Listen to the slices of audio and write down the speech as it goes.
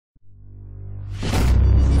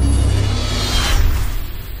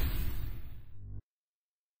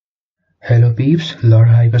Hello peeps, Lord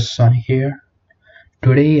Hypersonic here.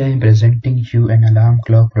 Today I am presenting you an alarm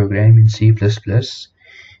clock program in C++.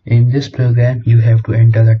 In this program you have to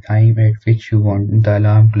enter the time at which you want the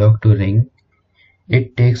alarm clock to ring.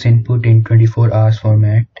 It takes input in 24 hours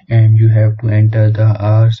format and you have to enter the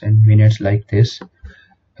hours and minutes like this.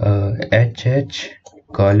 HH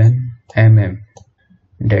colon MM,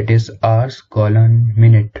 that is hours colon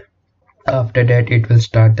minute. After that it will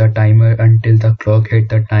start the timer until the clock hit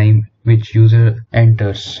the time which user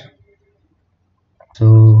enters.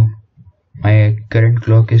 So my current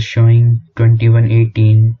clock is showing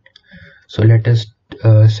 21:18. So let us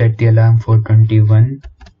set the alarm for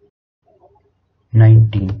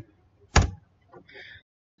 21:19.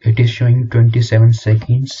 It is showing 27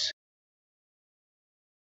 seconds.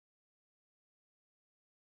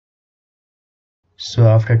 So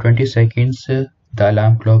after 20 seconds, the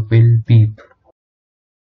alarm clock will beep.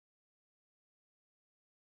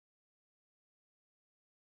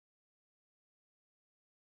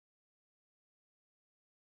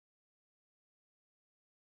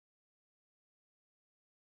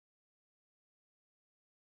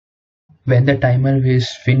 When the timer is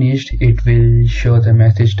finished, it will show the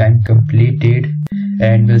message time completed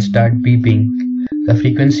and will start beeping. The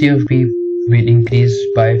frequency of beep will increase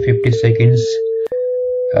by 50 seconds.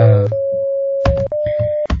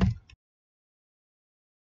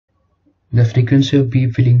 The frequency of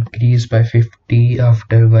beep will increase by 50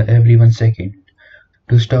 after every 1 second.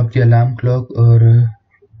 To stop the alarm clock or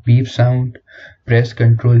beep sound, press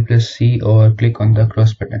CTRL+C or click on the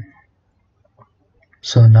cross button.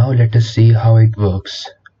 So now let us see how it works.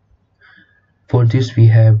 For this we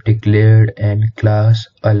have declared an class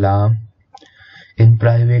alarm. In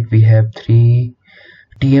private we have 3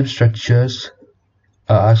 TM structures: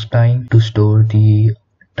 ask time to store the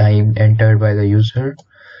time entered by the user,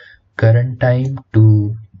 current time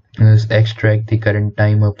to extract the current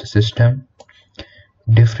time of the system,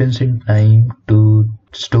 difference in time to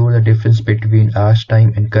store the difference between ask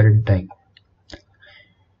time and current time.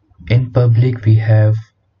 In public we have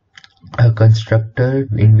a constructor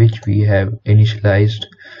in which we have initialized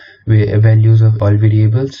values of all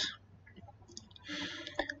variables,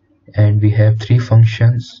 and we have 3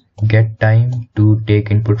 functions: get time to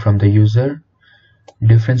take input from the user,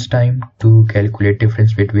 difference time to calculate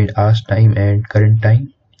difference between ask time and current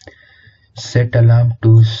time, set alarm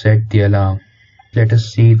to set the alarm. Let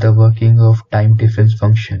us see the working of time difference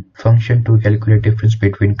function to calculate difference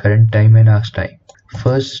between current time and ask time.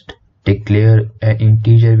 First, declare an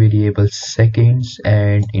integer variable seconds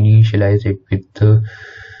and initialize it with the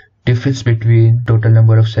difference between total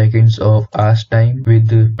number of seconds of ask time with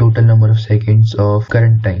the total number of seconds of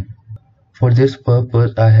current time. For this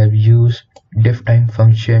purpose I have used diffTime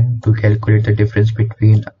function to calculate the difference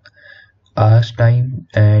between ask time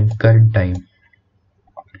and current time.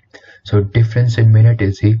 So difference in minute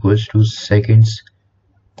is equals to seconds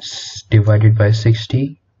divided by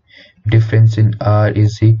 60. Difference in hour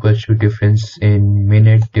is equals to difference in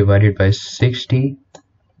minute divided by 60.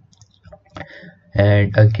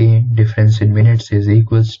 And again difference in minutes is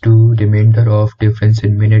equals to remainder of difference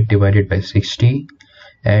in minute divided by 60.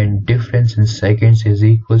 And difference in seconds is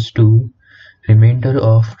equals to remainder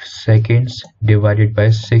of seconds divided by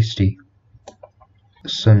 60.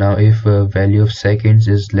 So now if value of seconds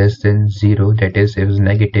is less than 0, that is if it's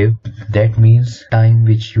negative, that means time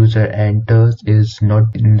which user enters is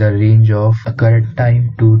not in the range of current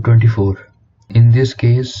time to 24. In this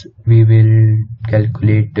case we will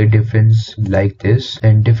calculate the difference like this,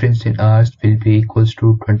 and difference in hours will be equals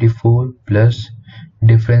to 24 plus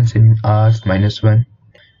difference in hours minus 1.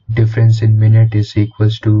 Difference in minute is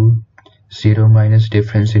equals to 0 minus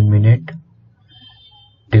difference in minute.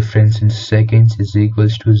 Difference in seconds is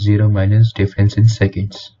equals to 0 minus difference in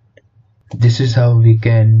seconds. This is how we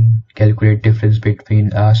can calculate difference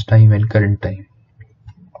between ask time and current time.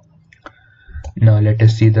 Now let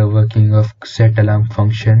us see the working of set alarm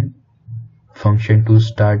function to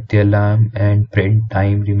start the alarm and print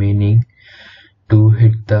time remaining to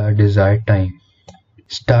hit the desired time.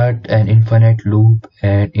 Start an infinite loop,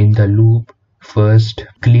 and in the loop first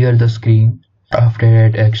clear the screen. After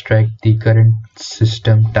that extract the current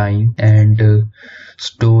system time and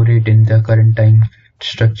store it in the current time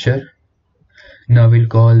structure. Now we'll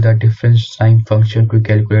call the difference time function to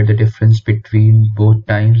calculate the difference between both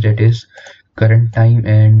times, that is current time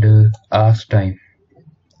and ask time.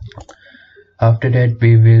 After that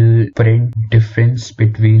we will print difference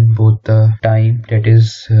between both the time, that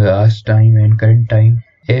is ask time and current time.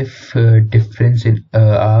 If difference in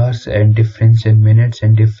hours and difference in minutes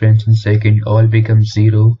and difference in second all become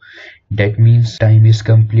 0, that means time is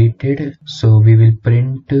completed. So we will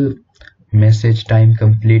print message time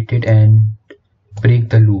completed and break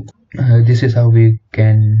the loop. This is how we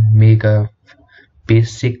can make a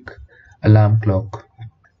basic alarm clock.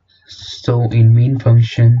 So in main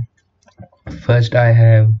function, first I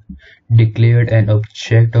have declared an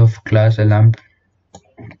object of class alarm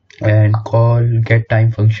and call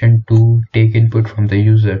getTime function to take input from the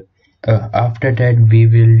user. After that we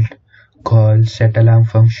will call setAlarm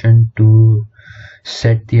function to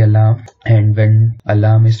set the alarm, and when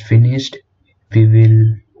alarm is finished we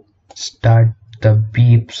will start the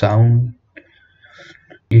beep sound.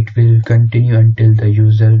 It will continue until the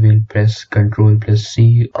user will press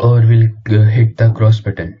CTRL+C or will hit the cross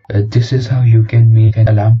button. This is how you can make an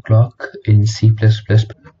alarm clock in C++.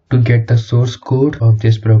 To get the source code of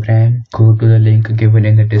this program, go to the link given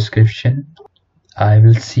in the description. I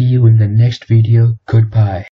will see you in the next video. Goodbye.